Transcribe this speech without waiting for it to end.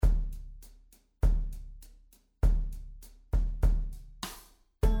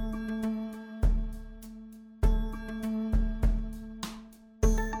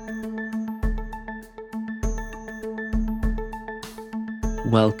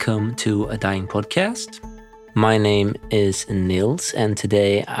welcome to A Dying Podcast. My name is Nils, and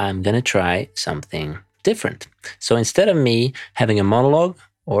today I'm going to try something different. So instead of me having a monologue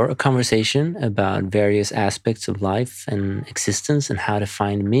or a conversation about various aspects of life and existence and how to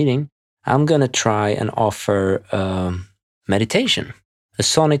find meaning, I'm going to try and offer meditation, a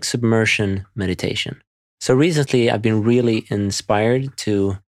sonic submersion meditation. So recently I've been really inspired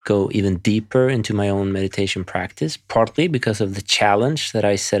to go even deeper into my own meditation practice, partly because of the challenge that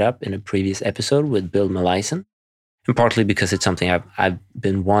I set up in a previous episode with Bill Melaison, and partly because it's something I've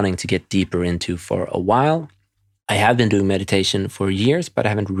been wanting to get deeper into for a while. I have been doing meditation for years, but I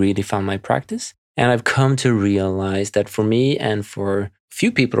haven't really found my practice. And I've come to realize that for me and for a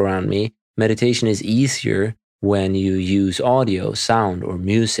few people around me, meditation is easier when you use audio, sound, or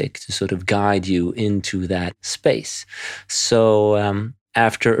music to sort of guide you into that space. So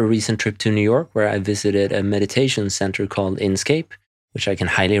after a recent trip to New York, where I visited a meditation center called Inscape, which I can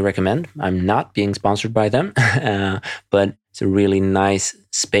highly recommend. I'm not being sponsored by them, but it's a really nice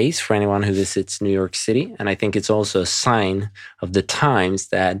space for anyone who visits New York City. And I think it's also a sign of the times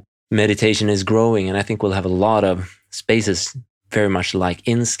that meditation is growing. And I think we'll have a lot of spaces very much like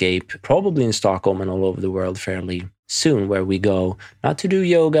Inscape, probably in Stockholm and all over the world fairly soon, where we go not to do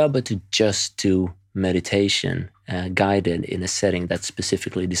yoga, but to just do meditation guided in a setting that's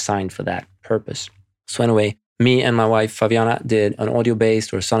specifically designed for that purpose. So anyway, me and my wife, Fabiana, did an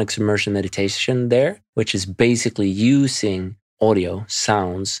audio-based or sonic submersion meditation there, which is basically using audio,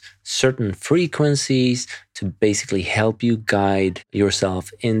 sounds, certain frequencies to basically help you guide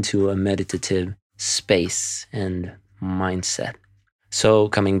yourself into a meditative space and mindset. So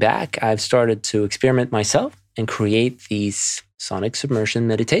coming back, I've started to experiment myself and create these sonic submersion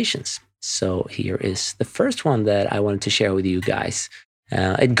meditations. So here is the first one that I wanted to share with you guys.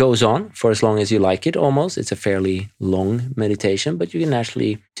 It goes on for as long as you like it, almost. It's a fairly long meditation, but you can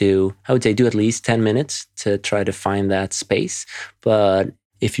actually do at least 10 minutes to try to find that space. But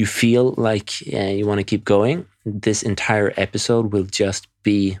if you feel like you want to keep going, this entire episode will just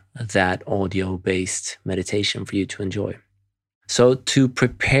be that audio-based meditation for you to enjoy. So to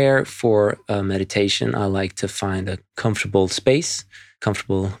prepare for a meditation, I like to find a comfortable space,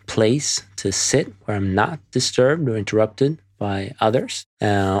 comfortable place to sit where I'm not disturbed or interrupted by others,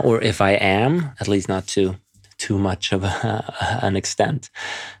 or if I am, at least not to too much of an extent.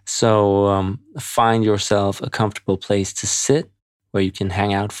 So find yourself a comfortable place to sit where you can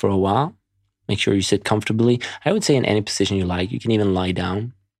hang out for a while. Make sure you sit comfortably. I would say in any position you like. You can even lie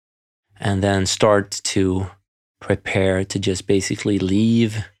down. And then start to prepare to just basically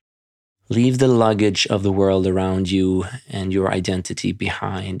leave the luggage of the world around you and your identity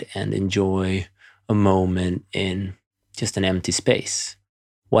behind and enjoy a moment in just an empty space.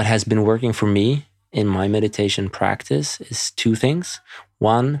 What has been working for me in my meditation practice is two things.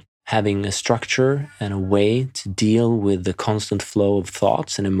 One, having a structure and a way to deal with the constant flow of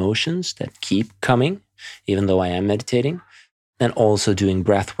thoughts and emotions that keep coming, even though I am meditating, and also doing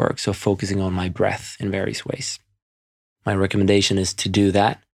breath work, so focusing on my breath in various ways. My recommendation is to do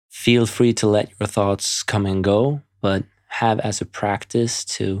that. Feel free to let your thoughts come and go, but have as a practice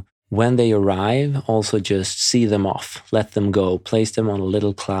to, when they arrive, also just see them off, let them go, place them on a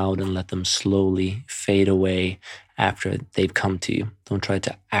little cloud and let them slowly fade away after they've come to you. Don't try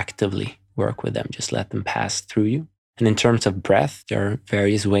to actively work with them, just let them pass through you. And in terms of breath, there are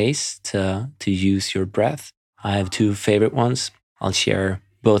various ways to use your breath. I have two favorite ones. I'll share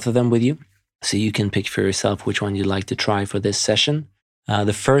both of them with you so you can pick for yourself which one you'd like to try for this session.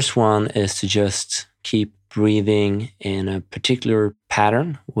 The first one is to just keep breathing in a particular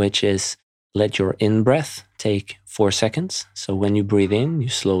pattern, which is let your in-breath take 4 seconds. So when you breathe in, you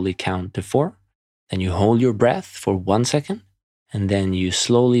slowly count to 4. Then you hold your breath for 1 second. And then you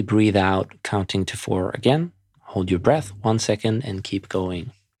slowly breathe out, counting to 4 again. Hold your breath 1 second and keep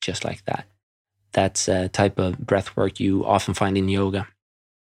going just like that. That's a type of breath work you often find in yoga.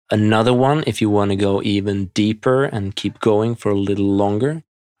 Another one, if you want to go even deeper and keep going for a little longer,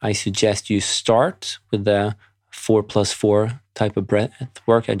 I suggest you start with the 4+4 type of breath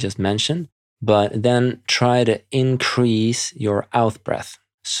work I just mentioned, but then try to increase your out breath.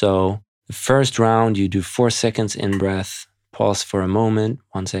 So the first round, you do 4 seconds in breath, pause for a moment,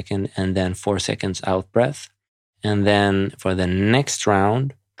 1 second, and then 4 seconds out breath. And then for the next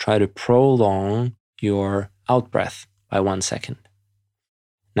round, try to prolong your out breath by 1 second.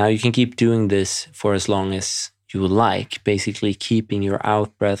 Now you can keep doing this for as long as you like, basically keeping your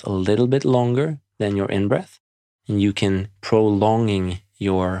out breath a little bit longer than your in breath. And you can prolonging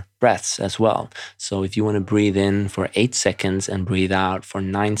your breaths as well. So if you want to breathe in for 8 seconds and breathe out for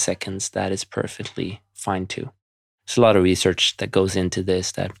 9 seconds, that is perfectly fine too. There's a lot of research that goes into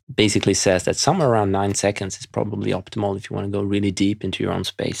this that basically says that somewhere around 9 seconds is probably optimal if you want to go really deep into your own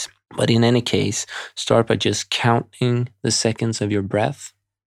space. But in any case, start by just counting the seconds of your breath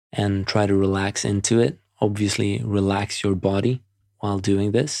and try to relax into it. Obviously, relax your body while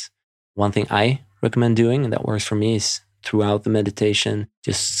doing this. One thing I recommend doing, and that works for me, is throughout the meditation,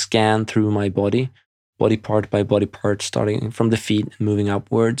 just scan through my body part by body part, starting from the feet and moving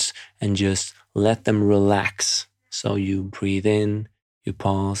upwards, and just let them relax. So you breathe in, you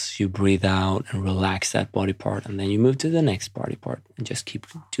pause, you breathe out and relax that body part. And then you move to the next body part and just keep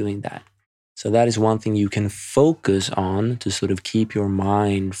doing that. So that is one thing you can focus on to sort of keep your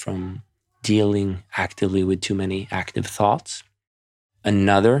mind from dealing actively with too many active thoughts.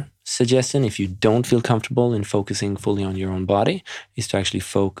 Another suggestion, if you don't feel comfortable in focusing fully on your own body, is to actually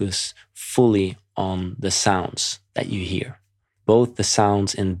focus fully on the sounds that you hear. Both the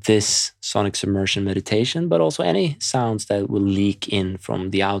sounds in this sonic submersion meditation, but also any sounds that will leak in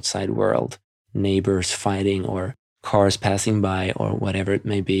from the outside world, neighbors fighting or cars passing by or whatever it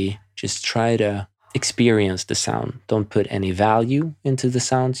may be. Just try to experience the sound. Don't put any value into the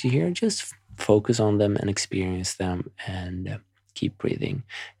sounds you hear. Just focus on them and experience them and keep breathing.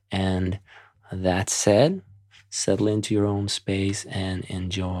 And that said, settle into your own space and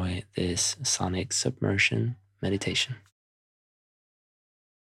enjoy this sonic submersion meditation.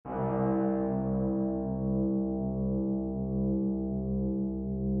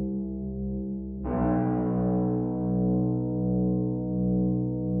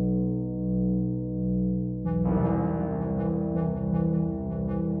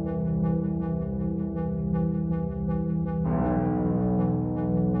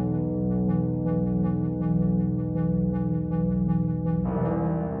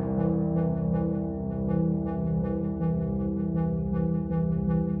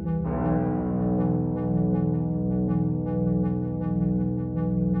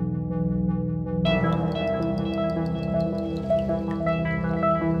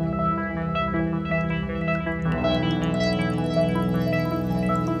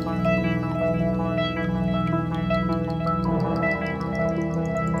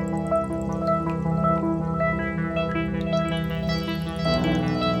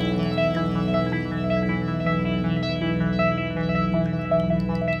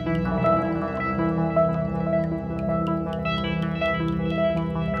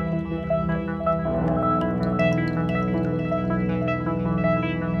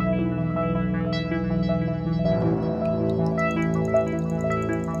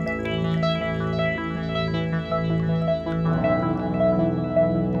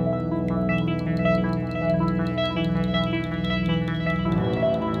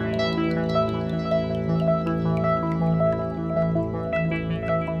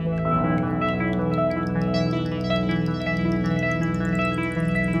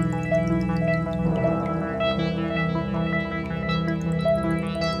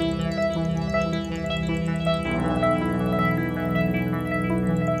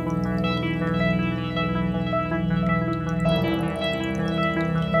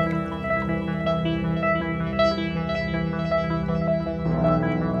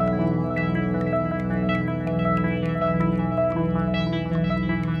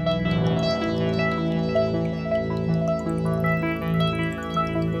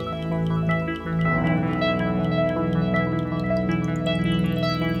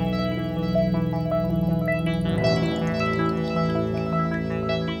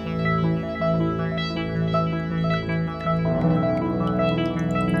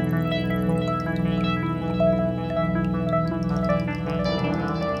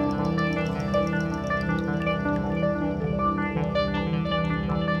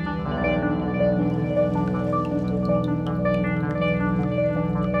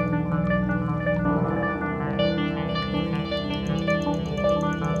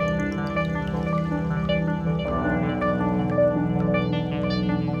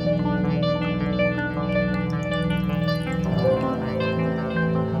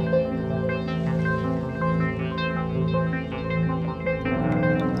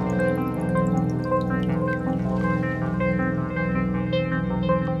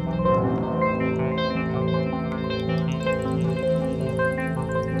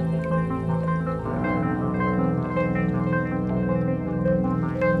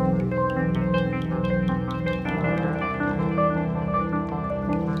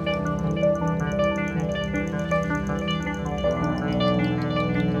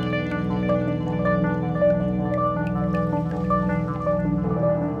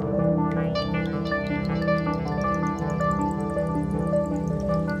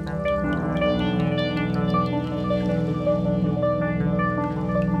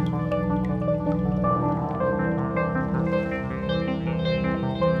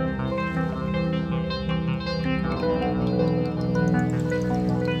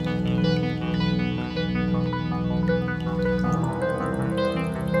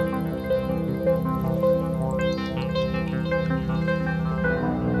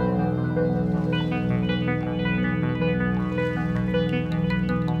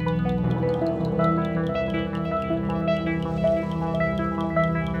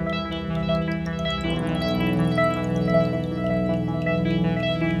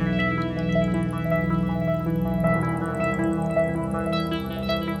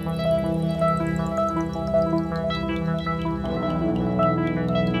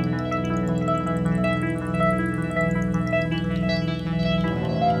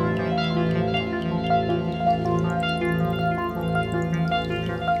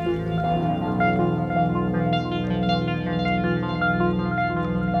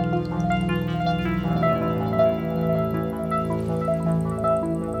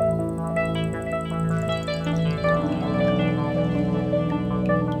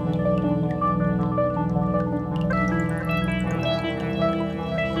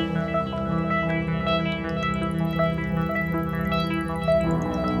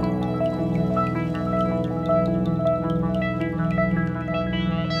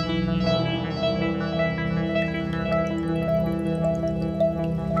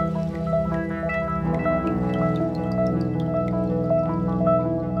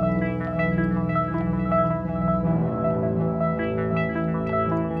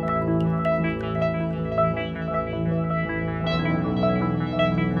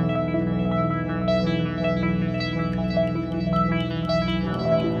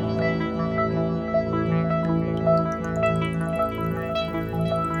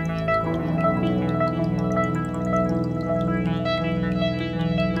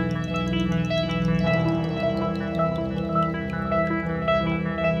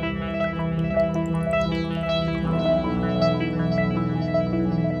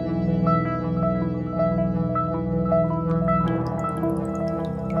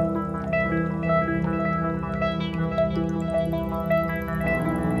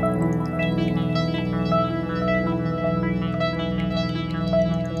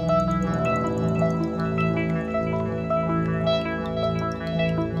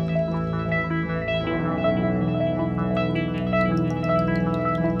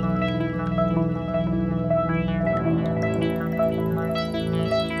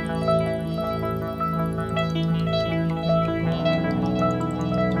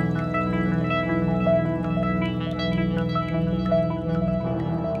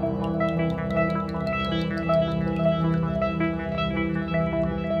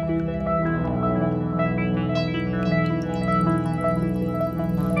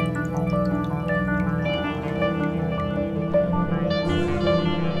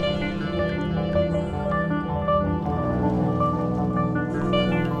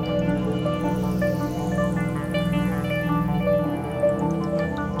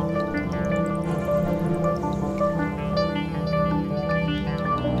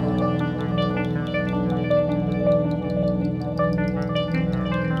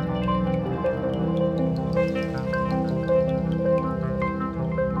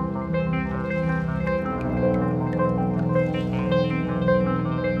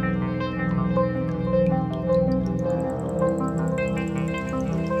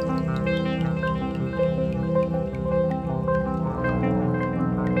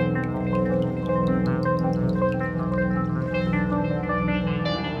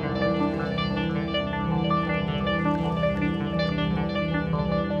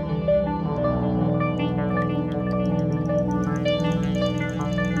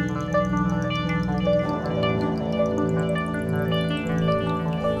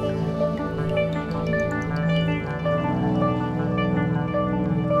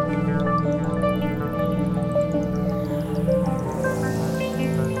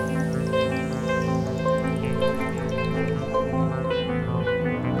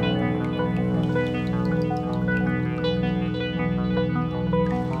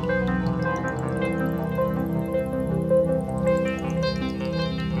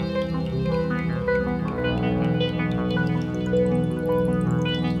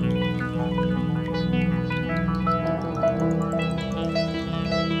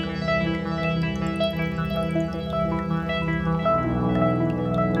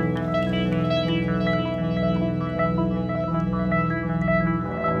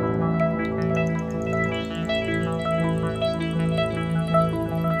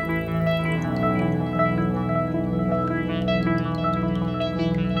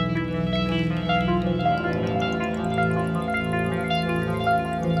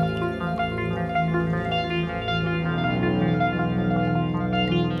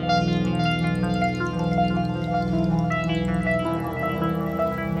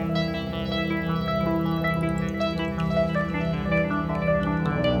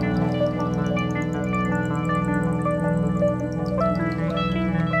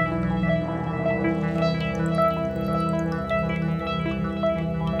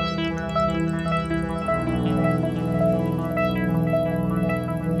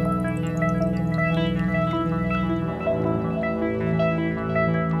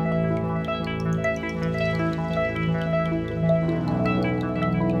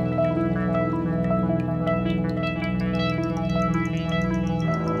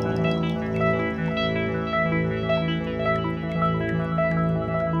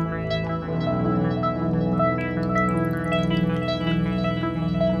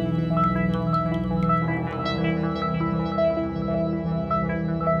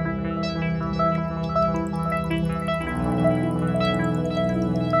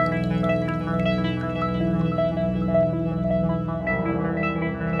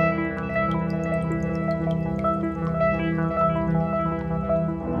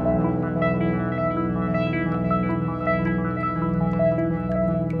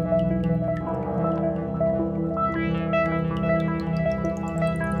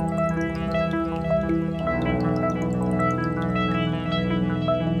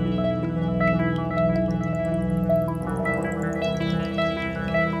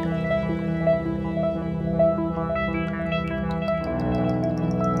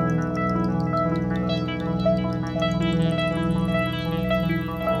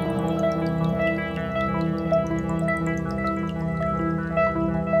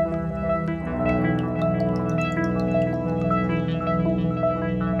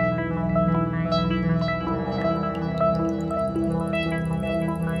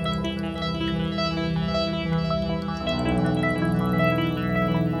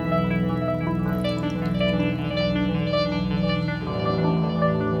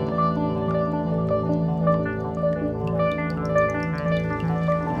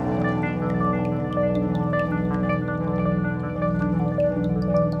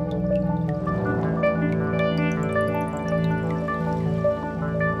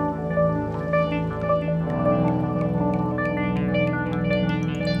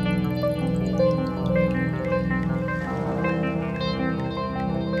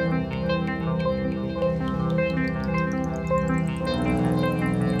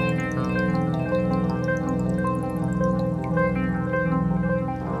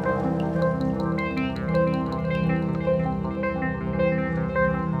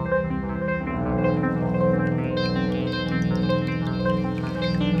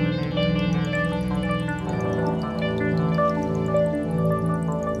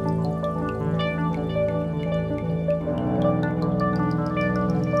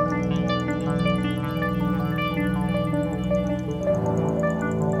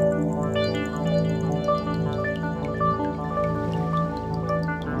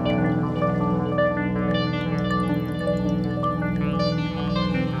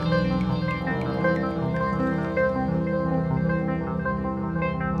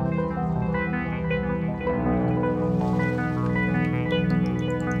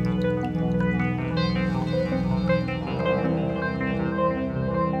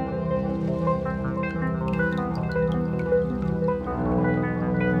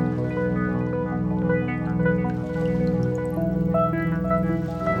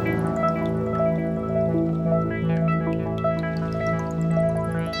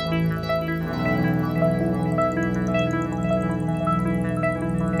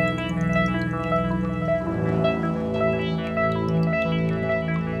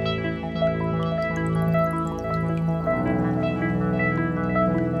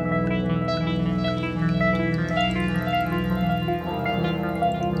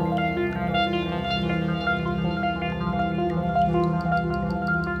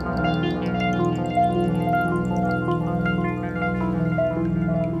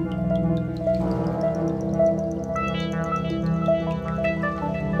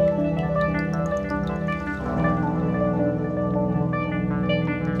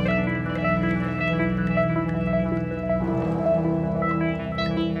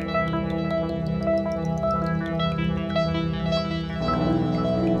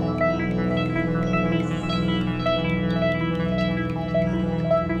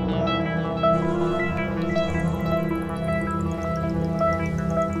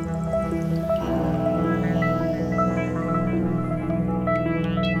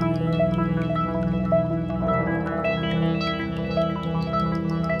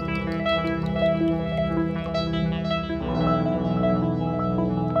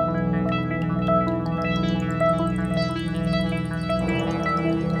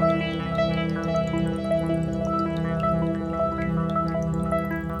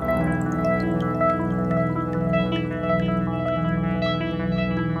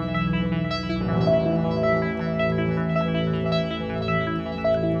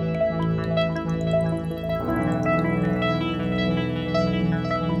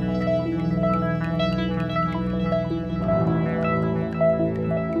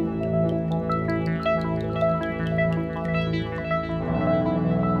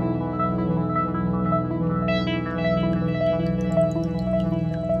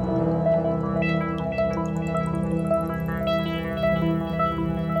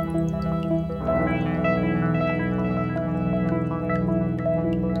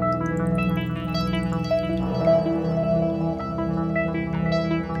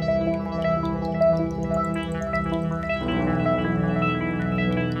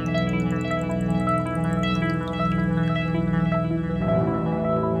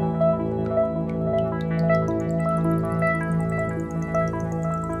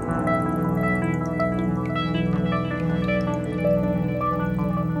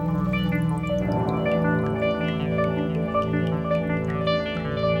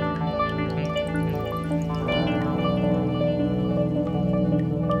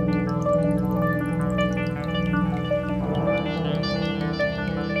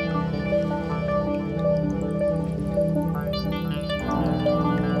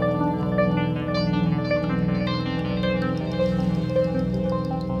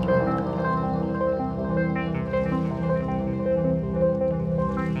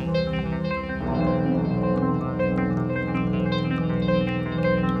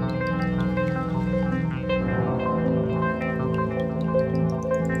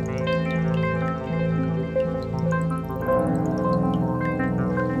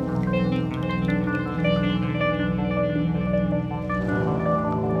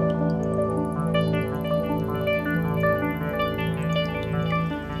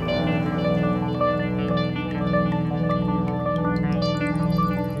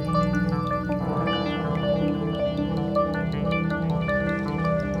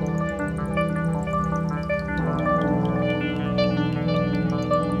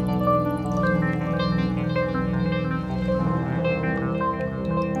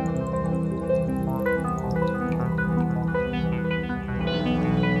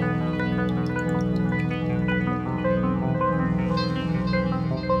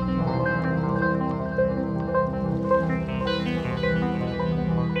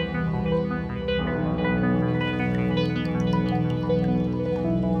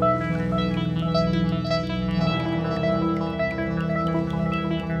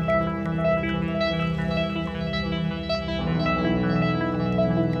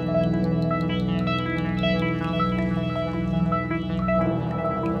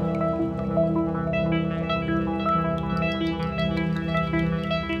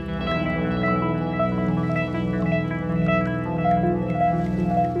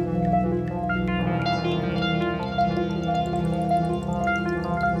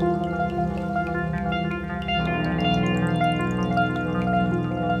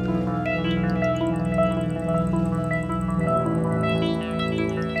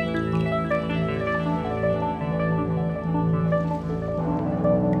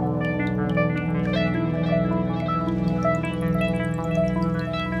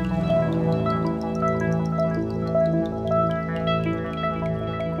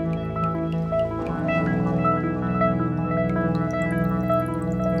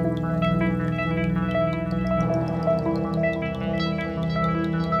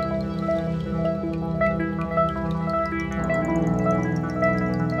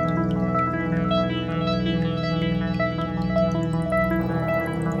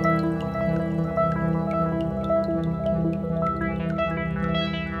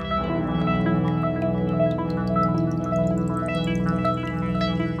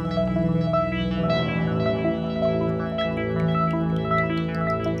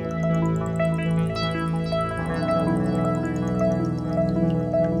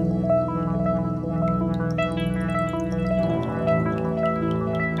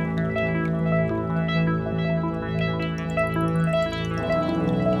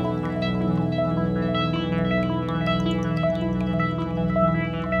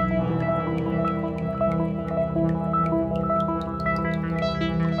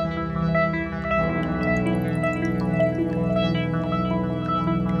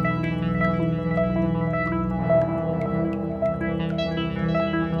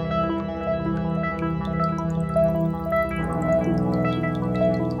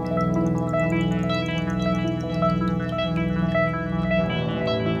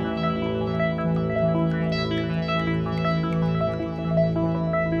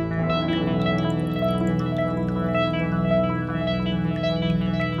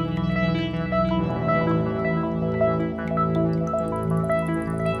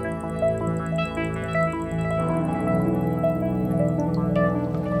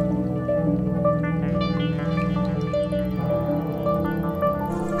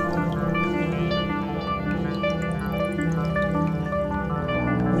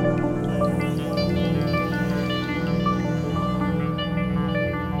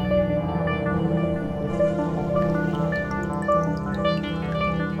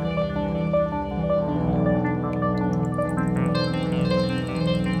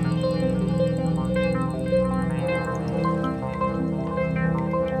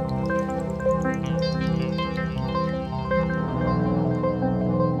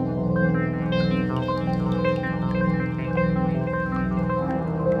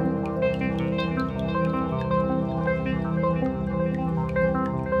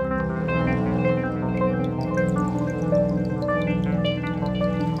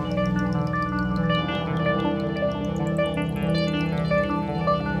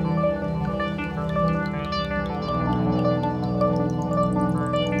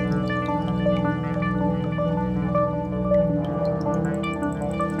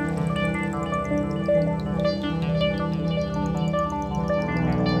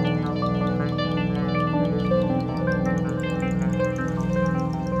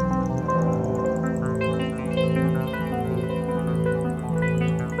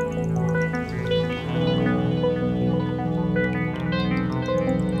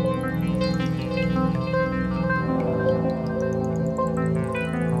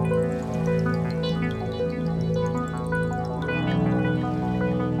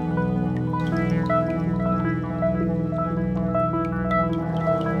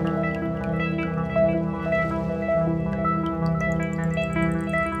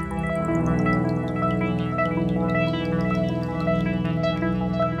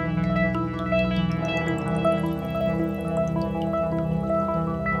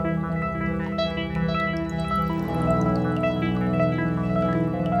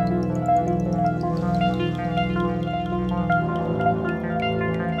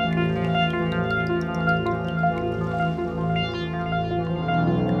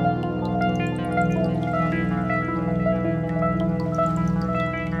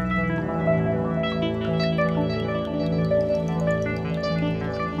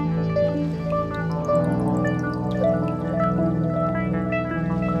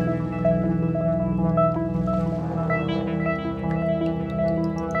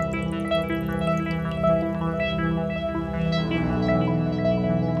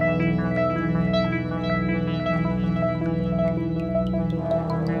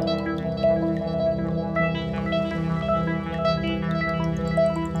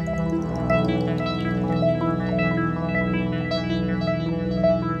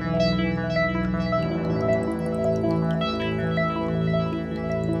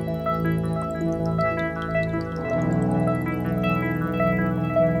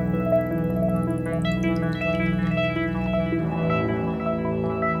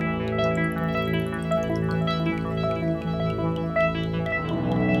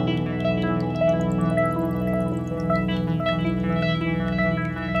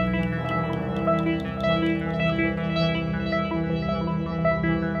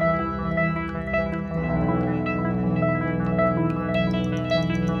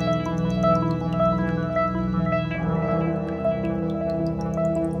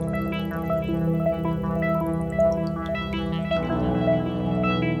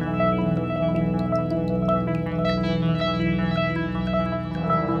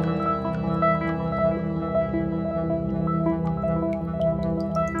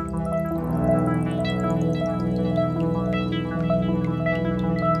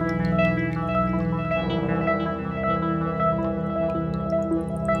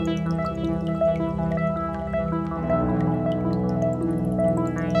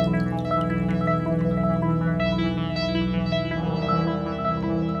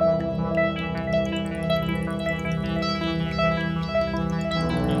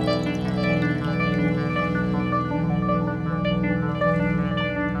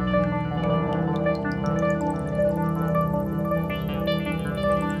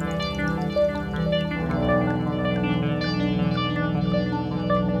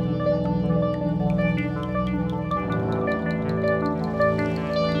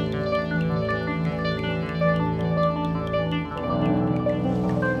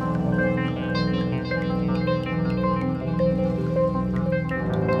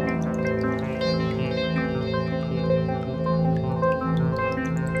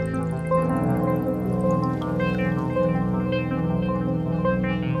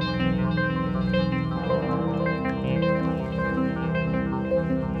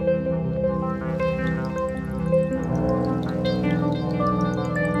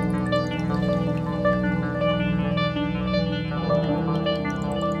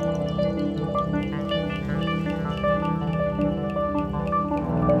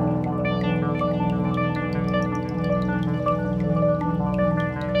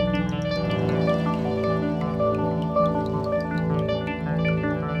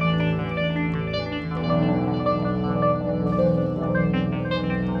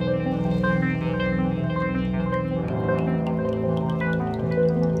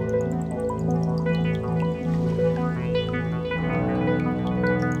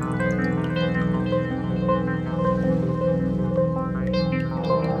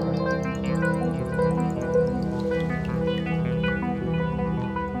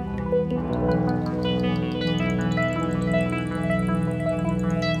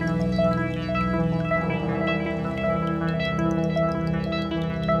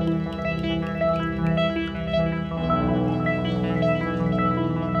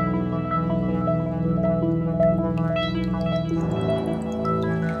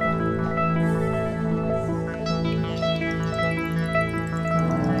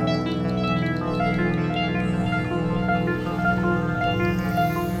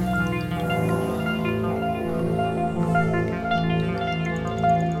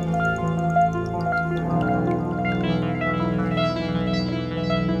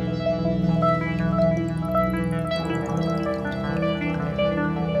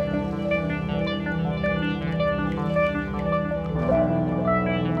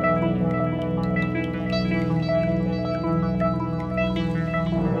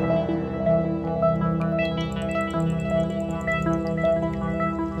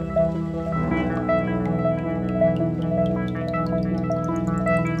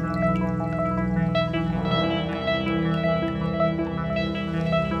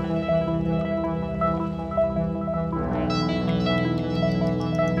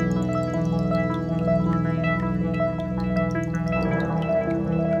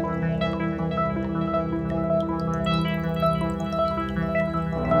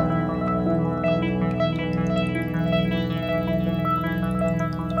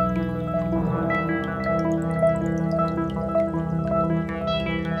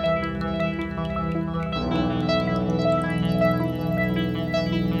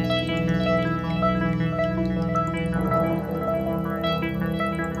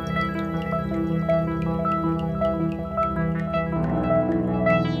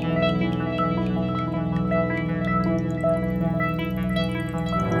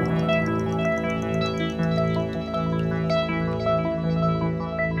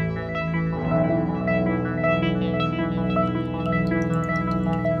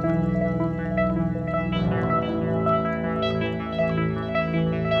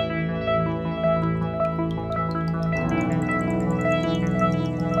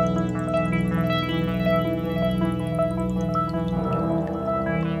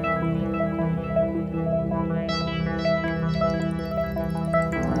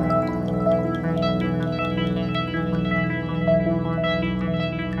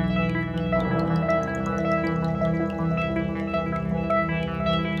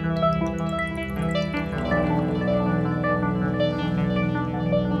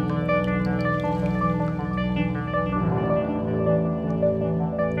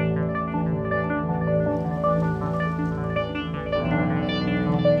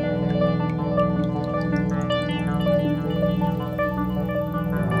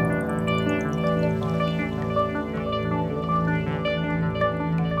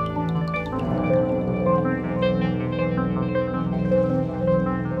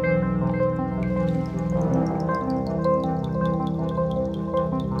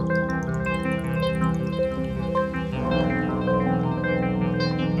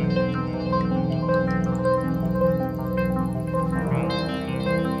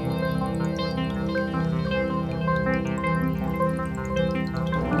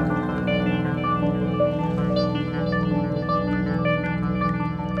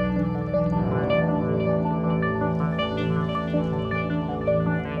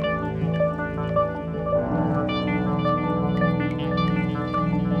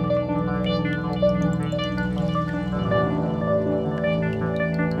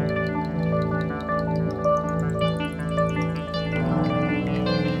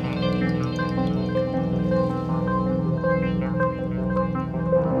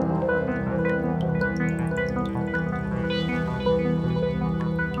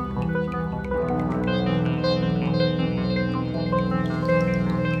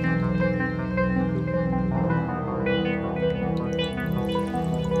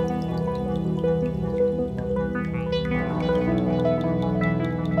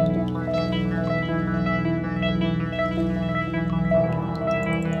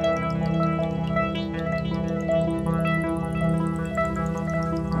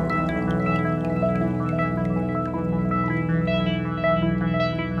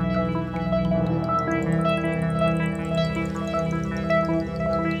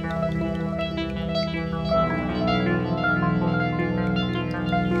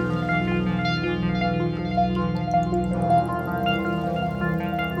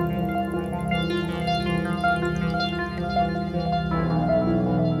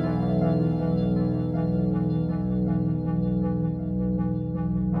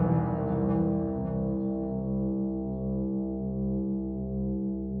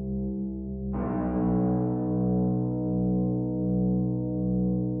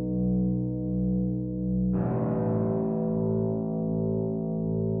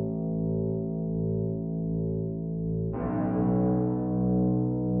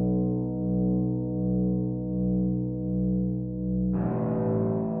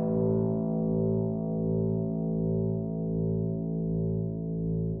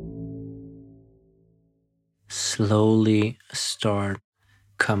 slowly start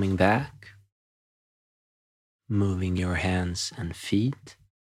coming back, moving your hands and feet,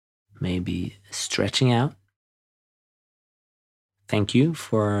 maybe stretching out. Thank you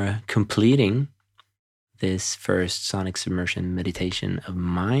for completing this first sonic submersion meditation of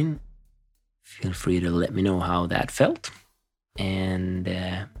mine. Feel free to let me know how that felt. And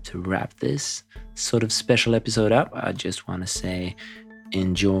to wrap this sort of special episode up, I just want to say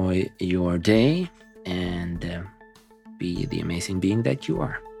enjoy your day and be the amazing being that you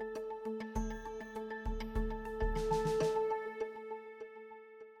are.